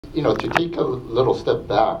to take a little step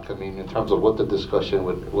back, I mean, in terms of what the discussion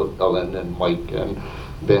with Ellen and Mike and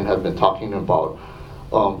Ben have been talking about,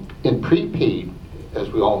 in prepaid, as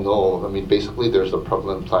we all know, I mean, basically there's a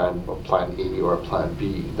prevalent plan, a plan A or a plan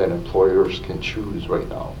B that employers can choose right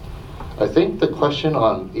now. I think the question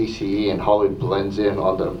on ACA and how it blends in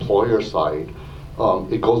on the employer side,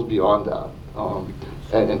 it goes beyond that.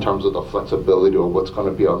 And in terms of the flexibility of what's going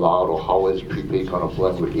to be allowed or how is prepaid going to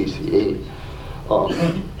blend with ACA.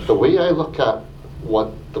 The way I look at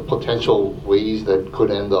what the potential ways that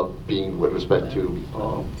could end up being with respect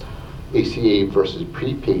to ACA versus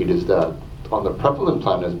prepaid is that on the prevalent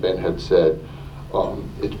plan, as Ben had said,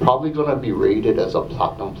 it's probably going to be rated as a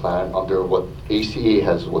platinum plan under what ACA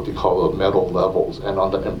has what they call the metal levels. And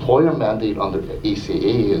on the employer mandate under ACA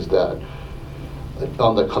is that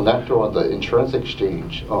on the connector on the insurance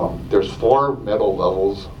exchange, there's 4 metal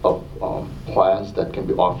levels of plans that can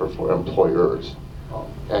be offered for employers.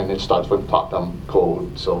 And it starts with platinum,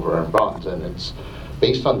 gold, silver, and bronze. And it's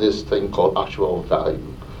based on this thing called actual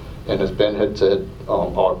value. And as Ben had said,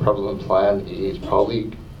 our prevalent plan is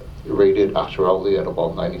probably rated actuarially at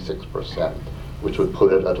about 96%, which would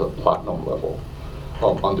put it at a platinum level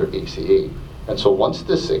under ACA. And so once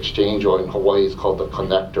this exchange, or in Hawaii is called the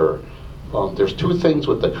connector, there's 2 things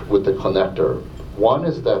with the connector. One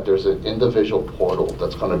is that there's an individual portal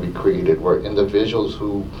that's going to be created where individuals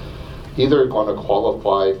who either are going to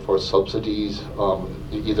qualify for subsidies,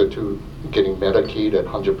 either to getting Medicaid at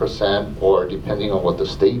 100%, or depending on what the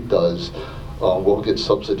state does, will get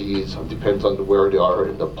subsidies. Depends on where they are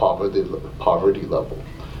in the poverty level.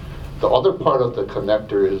 The other part of the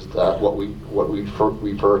connector is that what we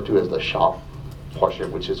refer to as the shop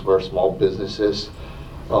portion, which is where small businesses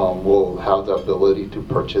will have the ability to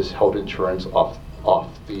purchase health insurance off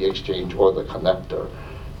the exchange or the connector.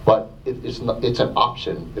 But it's an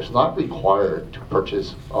option. It's not required to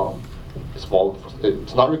purchase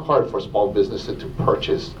it's not required for small businesses to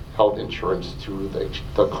purchase health insurance through the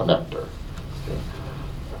connector. Okay.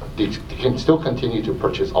 They can still continue to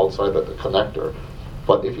purchase outside of the connector,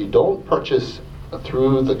 but if you don't purchase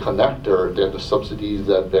through the connector, then the subsidies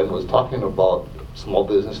that Ben was talking about, small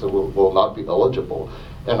businesses will not be eligible.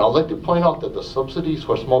 And I'd like to point out that the subsidies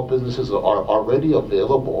for small businesses are already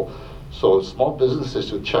available. So small businesses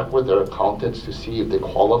should check with their accountants to see if they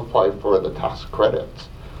qualify for the tax credits.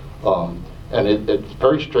 And it's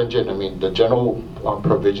very stringent. I mean, the general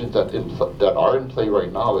provisions that are in play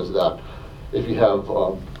right now is that if you have,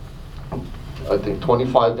 I think,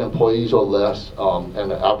 25 employees or less and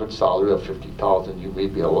an average salary of $50,000, you may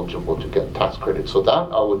be eligible to get tax credit. So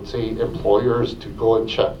that I would say employers to go and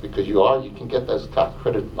check, because you can get that tax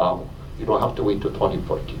credit now. You don't have to wait till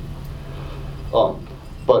 2014.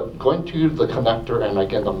 But going to the connector and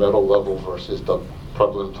again the metal level versus the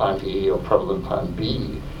prevalent plan A or prevalent plan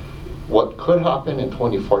B, what could happen in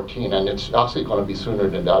 2014, and it's actually going to be sooner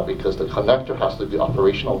than that because the connector has to be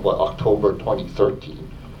operational by October 2013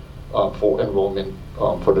 for enrollment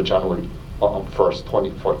for the January 1st,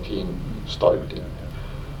 2014 start date.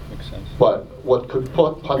 Makes sense. But what could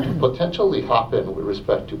potentially happen with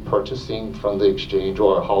respect to purchasing from the exchange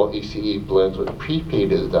or how ACA blends with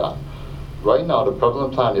prepaid is that right now the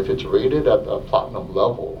prevalent plan, if it's rated at a platinum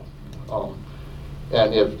level,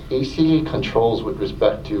 and if ACA controls with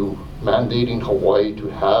respect to mandating Hawaii to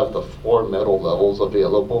have the 4 metal levels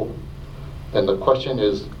available, then the question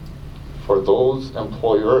is, for those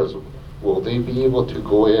employers, will they be able to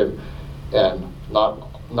go in and not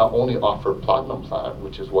only offer platinum plan,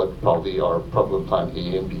 which is what probably our prevalent plan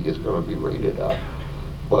A and B is going to be rated at,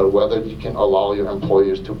 but whether you can allow your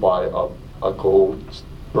employers to buy a gold,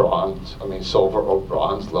 bronze, silver or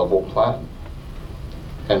bronze level plan.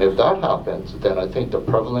 And if that happens, then I think the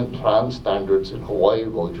prevalent plan standards in Hawaii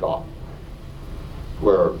will drop,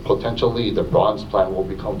 where potentially the bronze plan will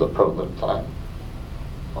become the prevalent plan.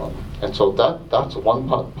 And so that's one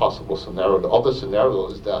possible scenario. The other scenario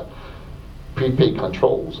is that prepaid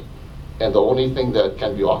controls, and the only thing that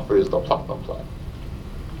can be offered is the platinum plan.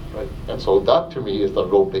 Right? And so that to me is the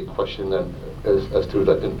real big question as to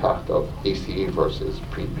the impact of ACA versus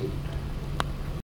prepaid.